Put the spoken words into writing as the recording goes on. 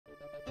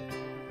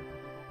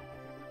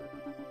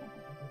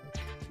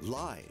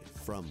Live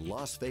from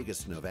Las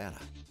Vegas, Nevada,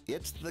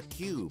 it's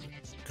theCUBE,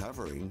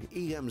 covering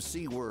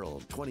EMC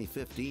World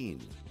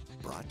 2015.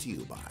 Brought to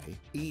you by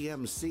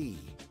EMC,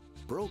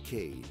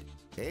 Brocade,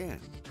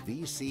 and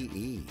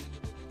VCE.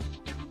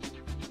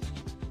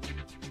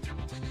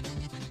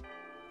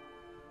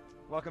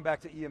 Welcome back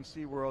to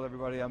EMC World,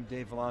 everybody. I'm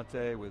Dave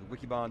Vellante with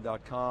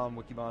wikibon.com,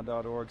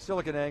 wikibon.org.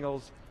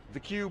 SiliconANGLE's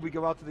theCUBE, we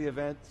go out to the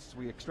events,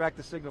 we extract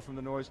the signal from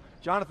the noise.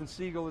 Jonathan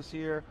Siegal is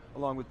here,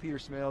 along with Peter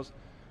Smails.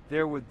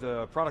 They're with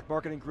the product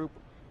marketing group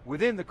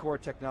within the Core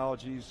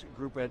Technologies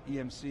group at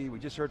EMC. We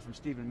just heard from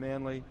Stephen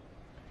Manley.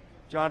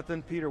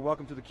 Jonathan, Peter,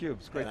 welcome to theCUBE.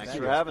 It's great to see you.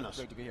 Thanks for having us.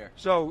 Great to be here.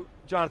 So,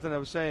 Jonathan, I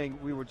was saying,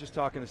 we were just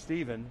talking to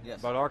Stephen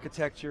about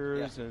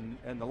architectures and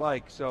the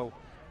like. So,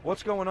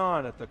 what's going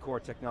on at the Core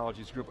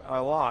Technologies group?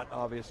 A lot,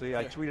 obviously.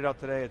 I tweeted out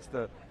today,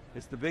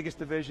 it's the biggest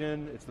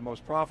division, it's the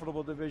most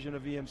profitable division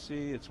of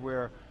EMC, it's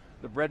where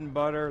the bread and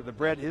butter, the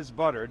bread is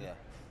buttered. Yeah.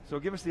 So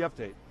give us the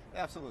update.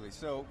 Absolutely.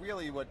 So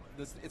really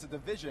it's a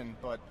division,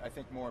 but I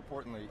think more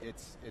importantly,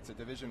 it's a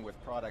division with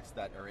products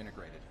that are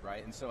integrated,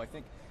 right? And so I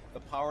think the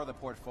power of the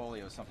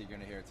portfolio is something you're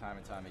going to hear time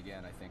and time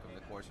again, I think, over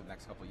the course of the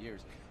next couple of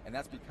years. And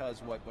that's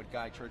because what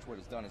Guy Churchward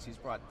has done is he's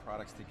brought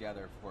products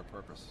together for a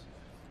purpose,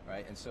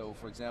 right? And so,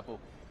 for example,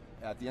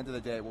 at the end of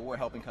the day, what we're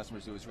helping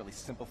customers do is really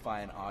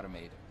simplify and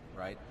automate,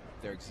 right,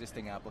 their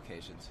existing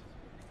applications,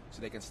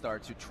 so they can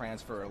start to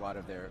transfer a lot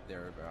of their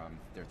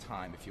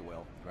time, if you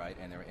will, right,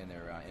 and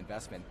their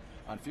investment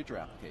on future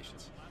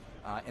applications.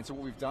 And so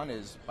what we've done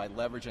is, by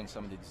leveraging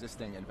some of the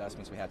existing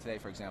investments we have today,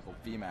 for example,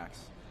 VMAX,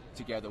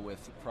 together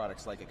with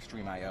products like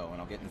Extreme IO, and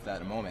I'll get into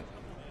that in a moment,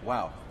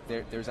 wow,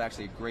 there's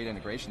actually a great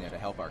integration there to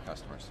help our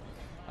customers.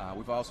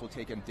 We've also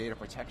taken data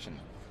protection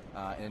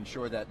and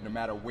ensure that no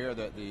matter where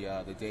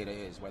the data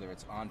is, whether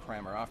it's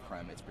on-prem or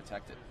off-prem, it's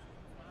protected,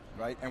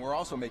 right? And we're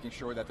also making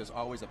sure that there's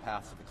always a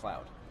path to the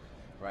cloud,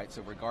 right?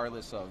 So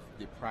regardless of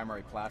the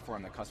primary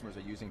platform that customers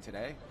are using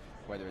today,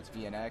 whether it's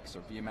VNX or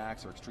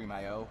VMAX or Extreme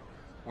IO,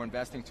 we're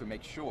investing to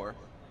make sure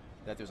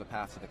that there's a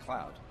path to the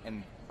cloud.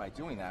 And by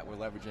doing that, we're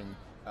leveraging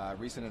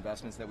recent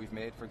investments that we've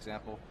made, for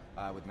example,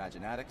 with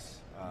Maginatics,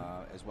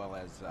 as well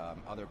as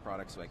other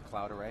products like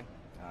Cloud Array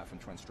from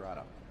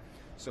Twinstrata.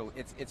 So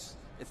it's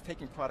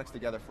taking products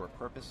together for a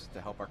purpose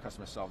to help our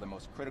customers solve the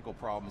most critical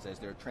problems as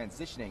they're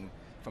transitioning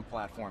from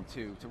Platform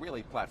 2 to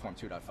really Platform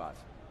 2.5.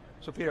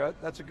 So Peter,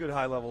 that's a good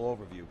high-level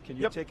overview. Can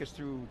you take us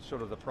through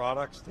sort of the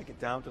products, take it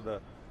down to the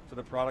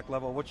product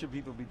level? What should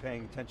people be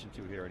paying attention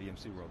to here at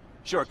EMC World?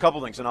 Sure, a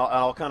couple things, and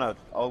I'll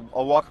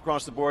walk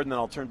across the board, and then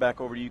I'll turn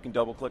back over to you. You can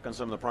double click on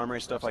some of the primary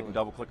stuff. Absolutely. I can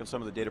double click on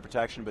some of the data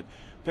protection, but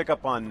pick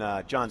up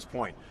on John's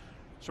point.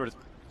 Sort of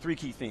three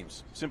key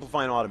themes: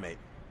 simplify and automate,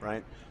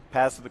 right?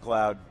 Paths to the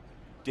cloud,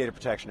 data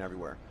protection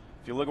everywhere.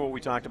 If you look at what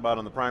we talked about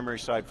on the primary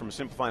side, from a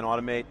simplify and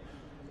automate,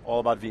 all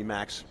about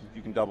VMAX.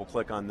 You can double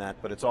click on that,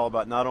 but it's all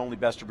about not only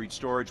best of breed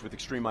storage with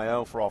Extreme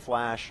IO for all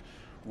flash,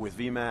 with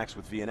VMAX,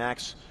 with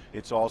VNX,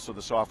 it's also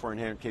the software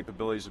inherent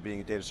capabilities of being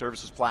a data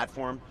services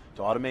platform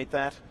to automate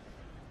that.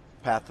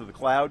 Path to the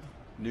cloud,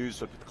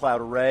 news with the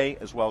Cloud Array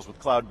as well as with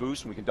Cloud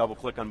Boost, and we can double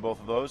click on both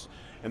of those.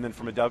 And then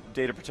from a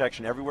data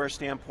protection everywhere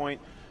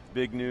standpoint,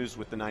 big news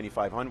with the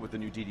 9500, with the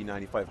new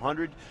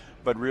DD9500,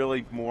 but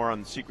really more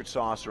on the secret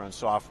sauce or on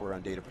software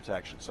on data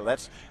protection. So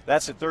that's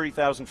at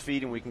 30,000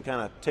 feet, and we can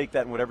kind of take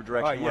that in whatever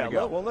direction we want to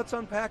go. Well, let's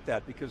unpack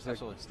that, because like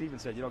Stephen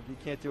said, you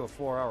can't do a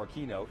 4-hour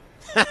keynote.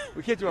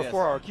 We can't do a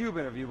 4-hour CUBE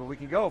interview, but we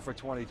can go for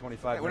 20,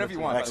 25 minutes. Whatever you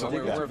want,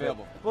 we're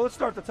available. Well, let's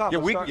start at the top.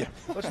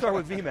 Let's start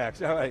with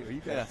VMAX. All right,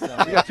 you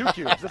got two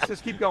CUBEs. Let's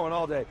just keep going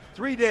all day.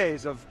 3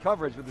 days of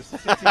coverage with the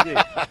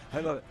CTD. I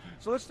love it.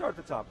 So let's start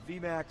at the top.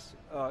 VMAX,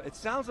 it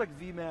sounds like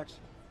VMAX,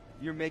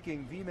 you're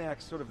making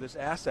VMAX sort of this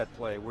asset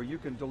play where you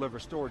can deliver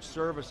storage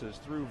services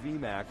through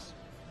VMAX,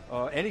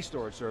 any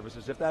storage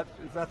services, if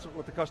that's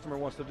what the customer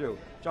wants to do.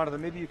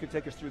 Jonathan, maybe you could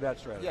take us through that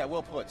strategy. Yeah,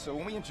 well put. So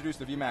when we introduced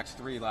the VMAX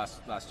 3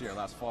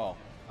 last fall,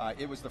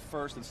 it was the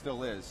first, and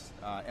still is,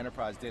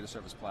 enterprise data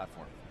service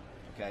platform.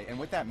 Okay, and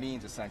what that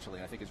means essentially,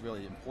 and I think is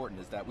really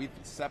important, is that we've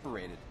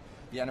separated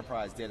the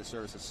enterprise data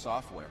services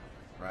software,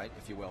 right,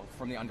 if you will,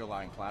 from the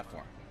underlying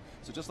platform.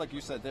 So just like you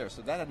said there,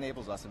 so that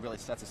enables us and really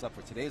sets us up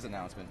for today's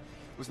announcement,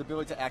 was the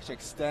ability to actually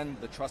extend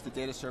the trusted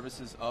data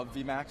services of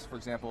VMAX, for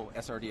example,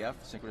 SRDF,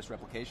 synchronous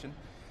replication,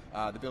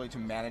 the ability to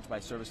manage by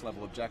service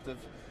level objective,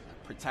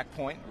 protect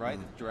point, right,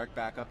 direct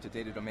backup to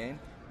data domain.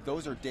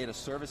 Those are data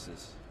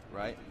services,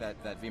 right,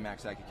 that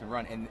VMAX actually can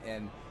run.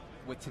 And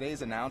with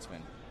today's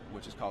announcement,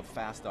 which is called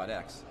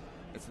Fast.x,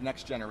 it's the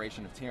next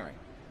generation of tiering.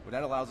 What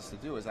that allows us to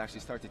do is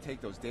actually start to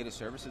take those data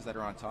services that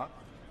are on top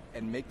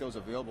and make those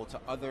available to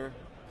other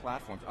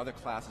platforms, other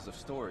classes of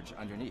storage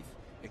underneath.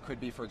 It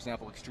could be, for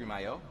example, Extreme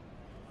IO.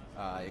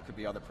 It could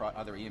be other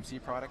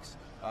EMC products.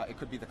 It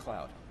could be the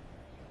cloud.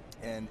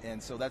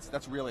 And so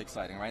that's really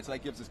exciting, right? So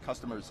that gives us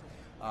customers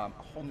a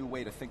whole new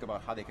way to think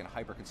about how they can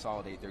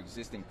hyper-consolidate their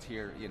existing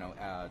tier,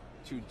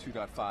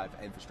 2.5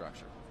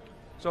 infrastructure.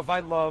 So if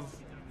I love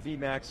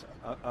VMAX,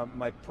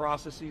 my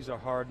processes are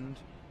hardened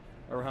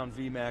around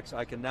VMAX,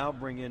 I can now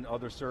bring in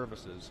other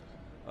services.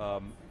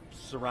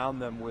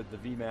 surround them with the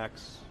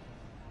VMAX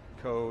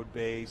code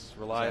base,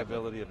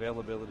 reliability,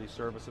 availability,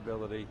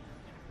 serviceability,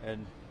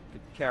 and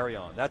carry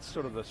on. That's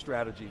sort of the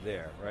strategy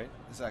there, right?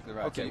 Exactly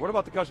right. Okay, what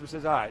about the customer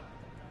says, all right,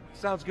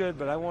 sounds good,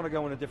 but I want to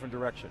go in a different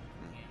direction.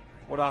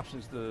 What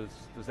options does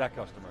that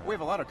customer have? We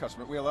have a lot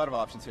of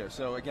options here.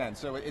 So again,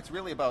 it's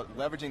really about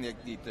leveraging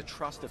the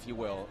trust, if you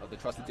will, of the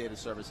trusted data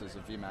services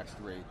of VMAX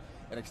 3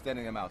 and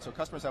extending them out. So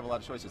customers have a lot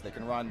of choices. They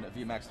can run a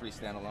VMAX 3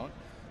 standalone.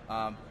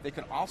 They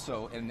can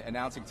also, in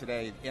announcing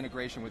today,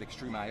 integration with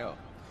XtremeIO.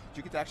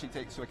 You could actually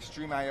take, so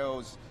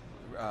XtremeIO's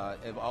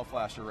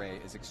all-flash array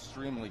is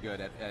extremely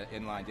good at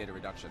inline data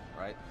reduction,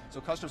 right? So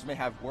customers may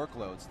have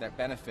workloads that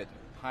benefit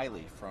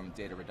highly from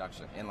data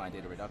reduction, inline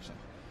data reduction.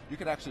 You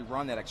could actually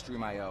run that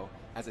XtremeIO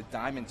as a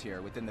diamond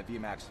tier within the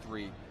VMAX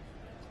 3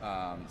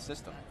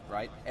 system,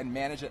 right? And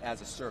manage it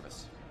as a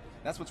service.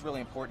 That's what's really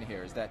important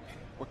here, is that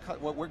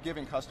what we're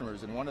giving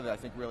customers, and one of the, I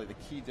think, really the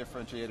key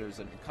differentiators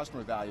and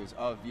customer values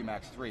of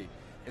VMAX 3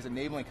 is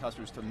enabling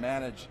customers to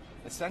manage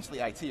essentially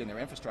IT and their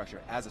infrastructure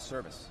as a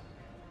service,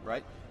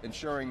 right?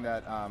 Ensuring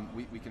that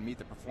we can meet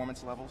the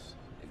performance levels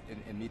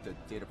and meet the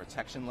data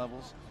protection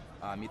levels,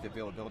 meet the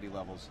availability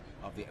levels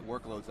of the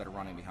workloads that are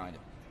running behind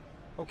it.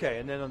 Okay,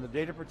 and then on the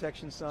data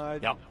protection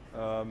side,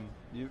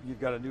 you've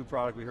got a new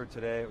product we heard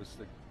today. It was,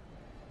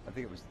 I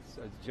think it was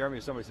Jeremy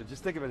or somebody said,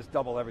 just think of it as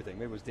double everything.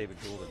 Maybe it was David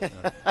Goulden.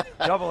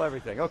 Double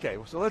everything. Okay,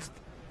 so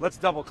let's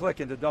double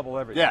click into double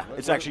everything. Yeah,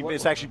 it's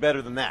actually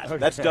better than that. Okay.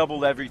 That's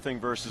double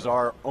everything versus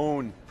our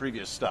own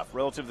previous stuff.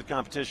 Relative to the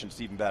competition, it's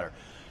even better.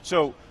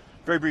 So,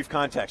 very brief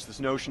context, this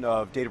notion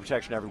of data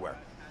protection everywhere.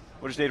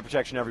 What is data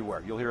protection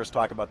everywhere? You'll hear us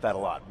talk about that a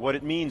lot. What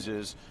it means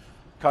is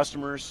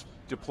customers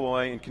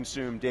deploy and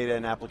consume data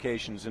and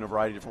applications in a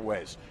variety of different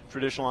ways.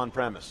 Traditional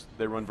on-premise,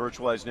 they run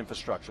virtualized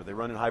infrastructure, they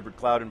run in hybrid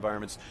cloud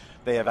environments,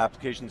 they have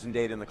applications and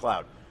data in the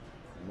cloud.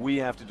 We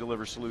have to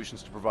deliver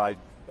solutions to provide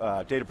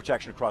data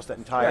protection across that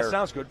entire... Yeah,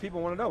 sounds good.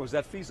 People want to know, is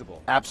that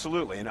feasible?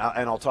 Absolutely, and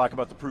I'll talk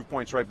about the proof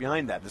points right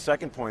behind that. The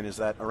second point is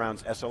that around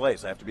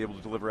SLAs. I have to be able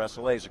to deliver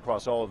SLAs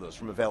across all of those,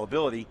 from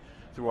availability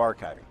through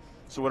archiving.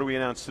 So what do we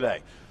announce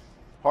today?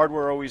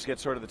 Hardware always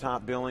gets sort of the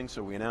top billing,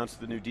 so we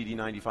announced the new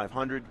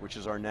DD9500, which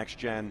is our next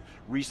gen,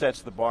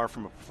 resets the bar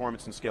from a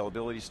performance and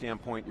scalability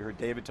standpoint. You heard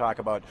David talk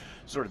about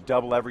sort of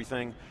double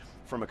everything.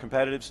 From a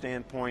competitive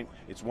standpoint,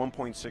 it's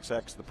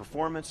 1.6x the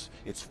performance,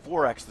 it's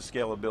 4x the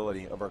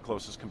scalability of our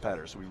closest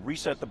competitors. So we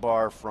reset the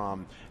bar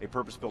from a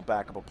purpose-built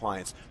backup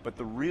appliance. But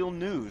the real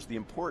news, the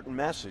important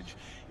message,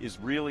 is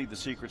really the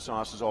secret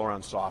sauce is all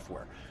around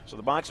software. So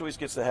the box always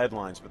gets the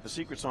headlines, but the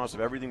secret sauce of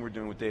everything we're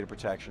doing with data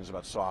protection is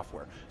about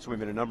software. So we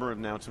made a number of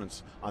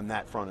announcements on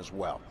that front as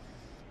well.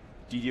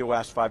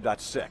 DDoS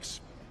 5.6,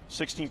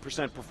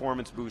 16%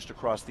 performance boost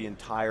across the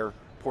entire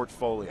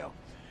portfolio.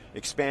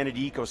 Expanded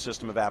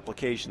ecosystem of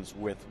applications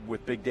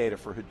with big data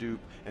for Hadoop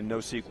and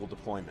NoSQL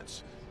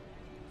deployments.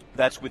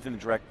 That's within the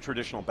direct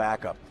traditional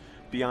backup.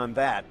 Beyond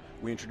that,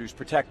 we introduced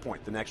Protect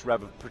Point, the next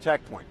rev of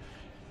Protect Point,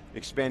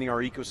 expanding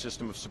our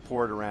ecosystem of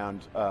support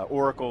around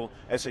Oracle,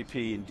 SAP,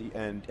 and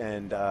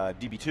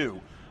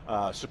DB2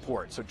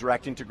 support. So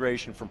direct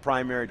integration from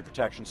primary to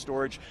protection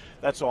storage,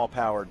 that's all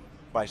powered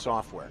by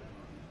software.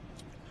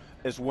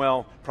 As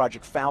well,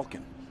 Project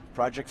Falcon.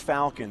 Project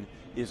Falcon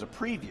is a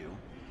preview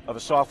of a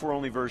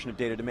software-only version of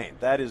Data Domain.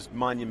 That is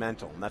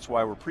monumental, and that's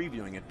why we're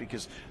previewing it,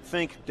 because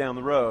think down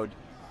the road,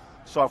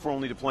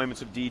 software-only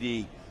deployments of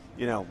DD,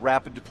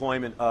 rapid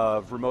deployment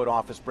of remote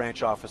office,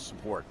 branch office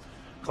support,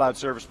 cloud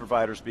service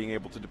providers being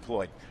able to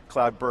deploy,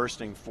 cloud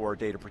bursting for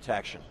data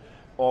protection,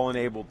 all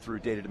enabled through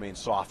Data Domain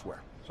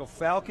software. So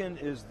Falcon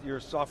is your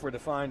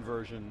software-defined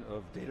version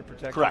of data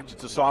protection? Correct,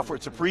 it's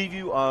a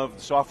preview of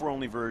the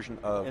software-only version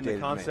of Data Domain.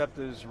 And the concept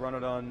is run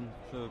it on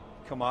the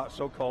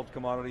so-called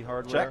commodity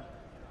hardware? Check.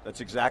 That's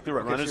exactly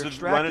right. Okay,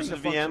 run as the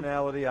VM.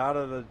 Functionality out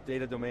of the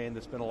data domain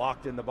that's been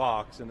locked in the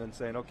box, and then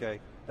saying, okay,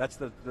 that's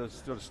the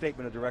sort of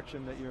statement of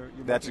direction that you're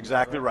That's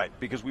exactly right,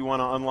 because we want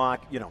to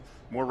unlock,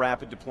 more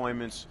rapid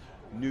deployments,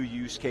 new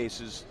use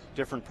cases,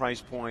 different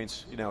price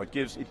points.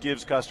 It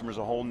gives customers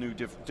a whole new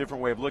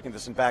different way of looking at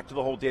this. And back to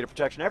the whole data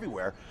protection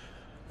everywhere,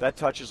 that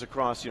touches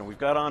across. We've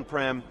got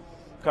on-prem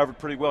covered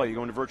pretty well. You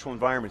go into virtual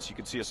environments, you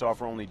can see a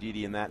software-only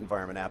DD in that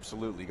environment.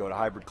 Absolutely. You go to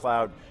hybrid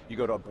cloud, you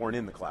go to born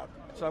in the cloud.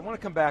 So I want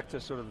to come back to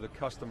sort of the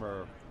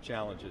customer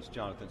challenges,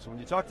 Jonathan. So when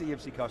you talk to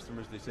EMC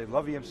customers, they say,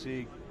 love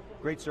EMC,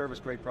 great service,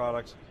 great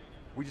products,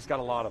 we just got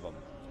a lot of them.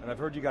 And I've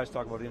heard you guys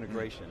talk about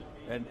integration,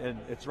 and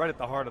it's right at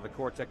the heart of the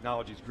Core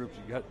Technologies group.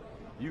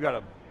 You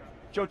got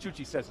Joe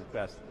Tucci says it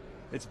best,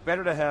 it's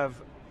better to have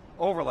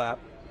overlap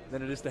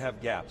than it is to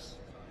have gaps.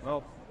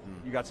 Well,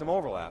 you got some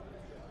overlap.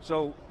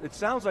 So it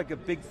sounds like a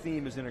big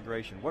theme is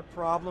integration. What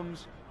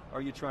problems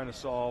are you trying to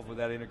solve with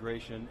that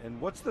integration, and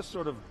what's the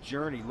sort of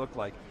journey look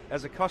like?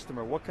 As a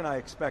customer, what can I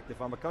expect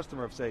if I'm a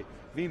customer of, say,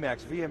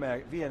 VMAX,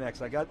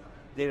 VNX, I got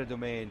data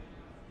domain,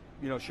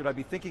 should I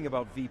be thinking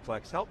about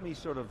vPlex? Help me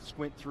sort of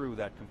squint through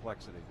that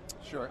complexity.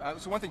 Sure,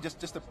 so one thing just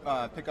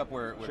to pick up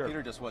where Sure.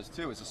 Peter just was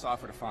too, is the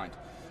software defined.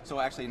 So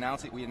actually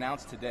we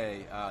announced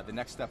today the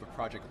next step of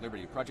Project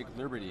Liberty. Project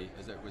Liberty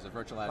was a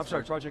virtualized... I'm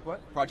sorry, Project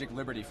what? Project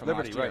Liberty from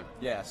Liberty, last year. right.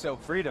 Yeah, so...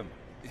 Freedom.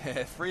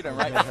 Freedom,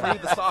 right? Free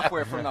the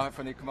software from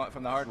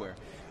the hardware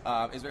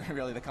is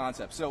really the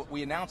concept. So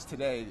we announced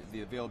today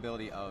the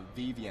availability of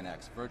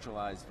VNX,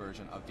 virtualized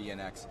version of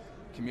VNX,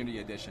 Community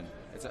Edition.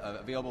 It's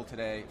available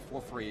today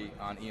for free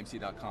on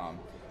EMC.com.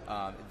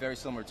 Very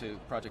similar to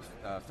Project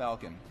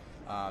Falcon.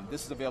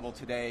 This is available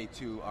today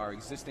to our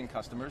existing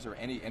customers or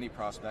any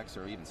prospects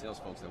or even sales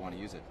folks that want to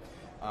use it.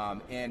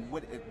 And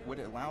what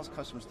it allows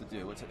customers to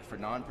do, it's for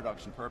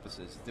non-production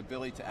purposes, the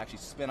ability to actually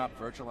spin up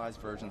virtualized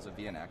versions of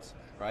VNX,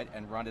 right,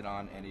 and run it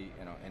on any,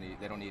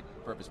 they don't need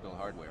purpose-built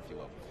hardware, if you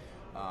will.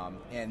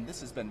 And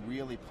this has been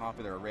really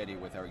popular already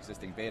with our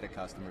existing beta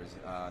customers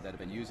that have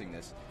been using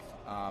this.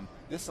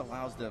 This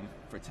allows them,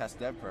 for test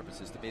dev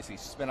purposes, to basically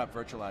spin up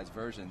virtualized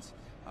versions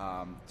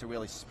to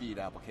really speed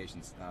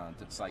applications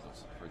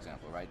cycles, for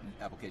example, right?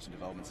 Application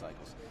development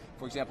cycles.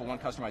 For example, one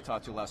customer I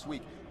talked to last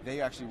week,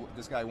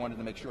 this guy wanted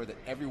to make sure that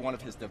every one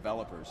of his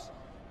developers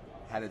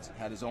had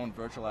his own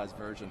virtualized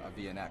version of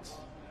VNX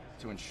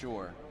to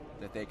ensure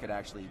that they could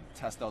actually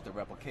test out the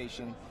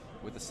replication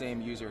with the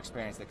same user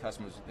experience that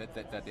customers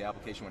that the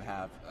application would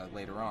have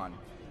later on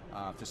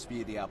to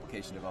speed the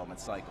application development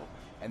cycle.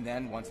 And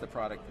then once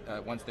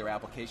once their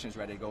application is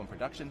ready to go in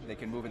production, they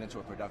can move it into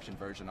a production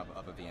version of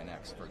a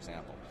VNX, for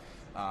example.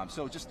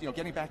 So just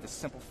getting back to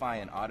simplify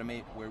and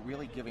automate, we're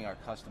really giving our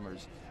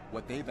customers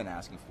what they've been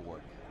asking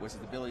for, was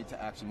the ability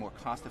to actually more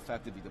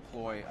cost-effectively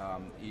deploy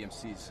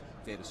EMC's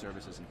data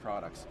services and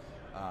products,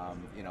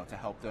 to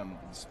help them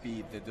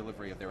speed the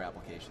delivery of their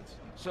applications.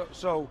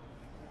 So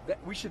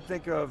we should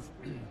think of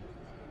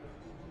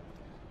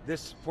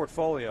this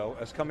portfolio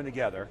as coming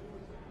together,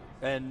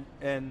 and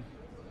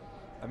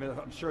I mean,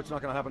 I'm sure it's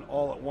not going to happen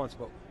all at once,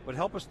 but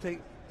help us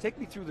take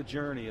me through the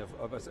journey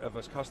of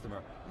us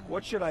customer.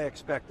 What should I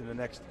expect in the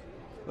next,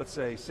 let's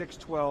say, 6,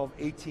 12,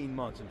 18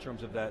 months in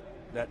terms of that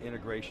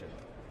integration?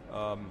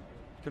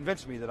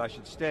 Convince me that I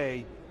should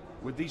stay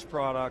with these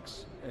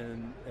products,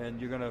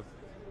 and you're going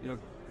to,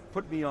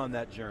 put me on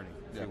that journey,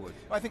 if you would.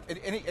 Well, I think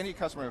any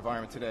customer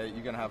environment today,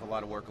 you're going to have a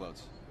lot of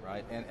workloads,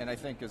 right? And I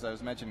think, as I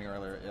was mentioning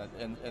earlier,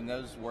 and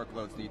those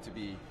workloads need to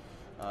be,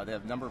 they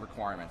have a number of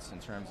requirements in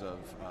terms of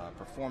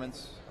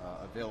performance,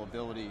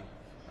 availability,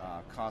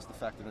 cost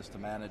effectiveness to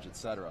manage, et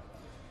cetera.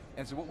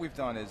 And so what we've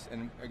done is,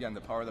 and again,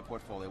 the power of the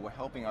portfolio, we're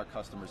helping our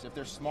customers. If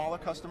they're smaller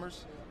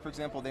customers, for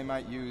example, they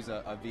might use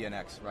a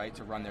VNX, right,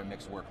 to run their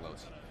mixed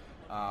workloads.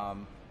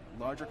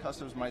 Larger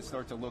customers might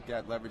start to look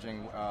at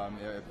leveraging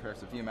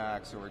perhaps a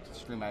VMAX or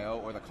Extreme.io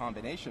or the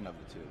combination of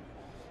the two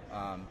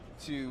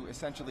to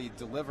essentially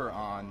deliver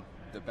on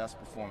the best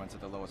performance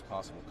at the lowest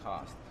possible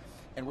cost.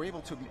 And we're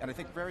able to, and I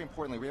think very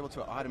importantly, we're able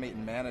to automate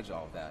and manage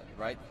all of that,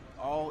 right?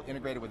 All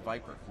integrated with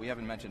Viper. We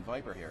haven't mentioned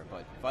Viper here,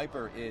 but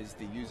Viper is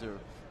the user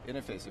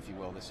interface, if you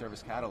will, the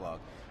service catalog.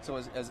 So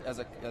as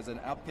an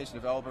application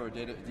developer or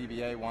data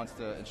DBA wants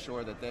to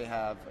ensure that they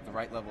have the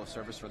right level of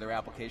service for their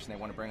application they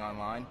want to bring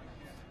online,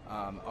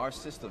 our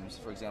systems,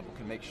 for example,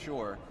 can make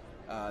sure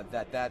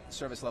that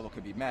service level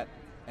can be met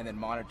and then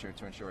monitor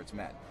to ensure it's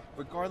met,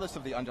 regardless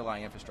of the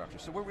underlying infrastructure.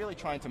 So we're really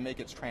trying to make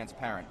it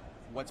transparent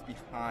what's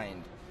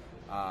behind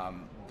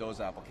those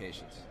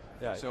applications.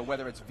 Yeah. So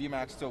whether it's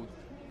VMAX, so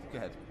go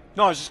ahead.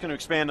 No, I was just going to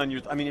expand on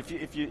your, I mean, if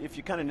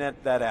you kind of net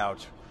that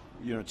out,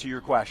 to your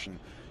question,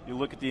 you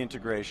look at the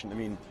integration. I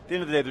mean, at the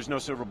end of the day, there's no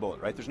silver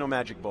bullet, right? There's no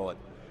magic bullet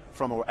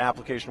from an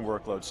application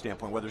workload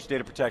standpoint, whether it's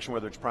data protection,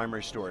 whether it's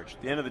primary storage.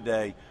 At the end of the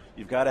day,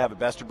 you've got to have a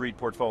best-of-breed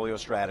portfolio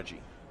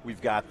strategy.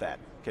 We've got that.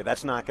 Okay,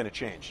 that's not going to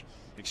change.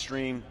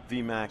 Extreme,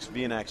 VMAX,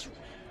 VNX,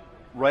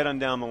 right on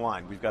down the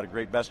line, we've got a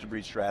great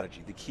best-of-breed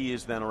strategy. The key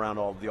is then around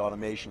all of the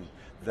automation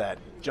that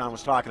John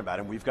was talking about,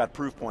 and we've got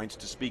proof points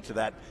to speak to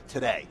that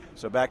today.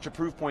 So back to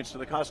proof points to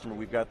the customer,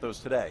 we've got those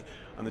today.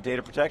 On the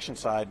data protection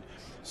side,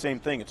 same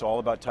thing, it's all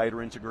about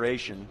tighter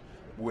integration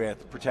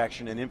with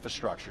protection and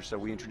infrastructure. So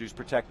we introduced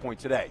Protect Point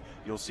today.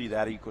 You'll see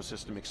that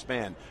ecosystem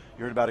expand.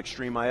 You heard about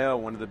Extreme.io,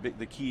 one of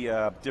the key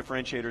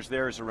differentiators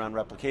there is around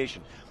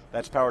replication.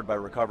 That's powered by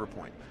Recover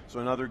Point. So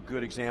another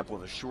good example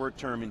of a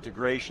short-term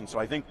integration. So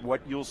I think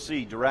what you'll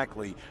see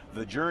directly,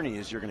 the journey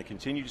is you're going to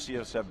continue to see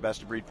us have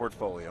best-of-breed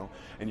portfolio,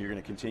 and you're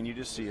going to continue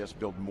to see us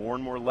build more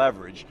and more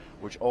leverage,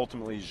 which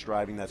ultimately is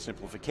driving that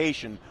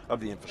simplification of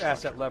the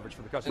infrastructure. Asset leverage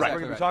for the customers. Right. We're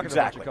going to be talking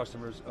about your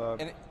customers.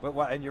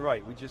 And you're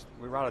right,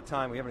 we're out of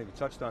time. We haven't even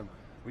touched on,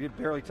 we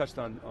barely touched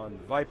on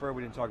Viper.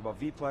 We didn't talk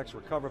about vPlex,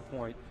 Recover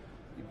Point,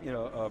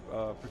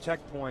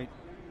 Protect Point.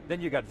 Then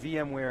you got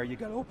VMware, you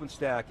got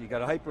OpenStack, you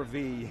got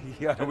Hyper-V.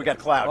 And we got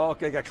cloud.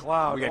 Okay, got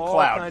cloud. We got all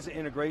cloud. Kinds of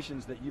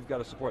integrations that you've got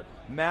to support.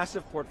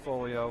 Massive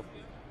portfolio,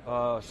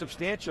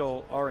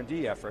 substantial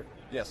R&D effort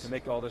to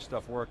make all this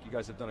stuff work. You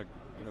guys have done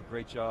a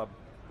great job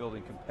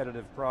building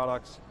competitive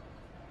products.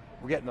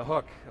 We're getting the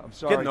hook. I'm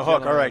sorry. Getting the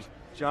hook, all right.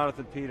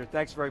 Jonathan, Peter,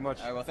 thanks very much.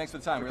 All right, well, thanks for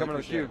the time. For Really coming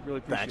on appreciate theCUBE. Really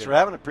appreciate it. Thanks for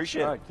having it.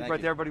 Appreciate it. All right, keep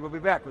right there, everybody. We'll be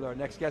back with our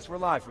next guest. We're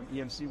live from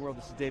EMC World.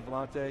 This is Dave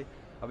Vellante.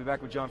 I'll be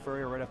back with John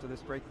Furrier right after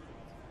this break.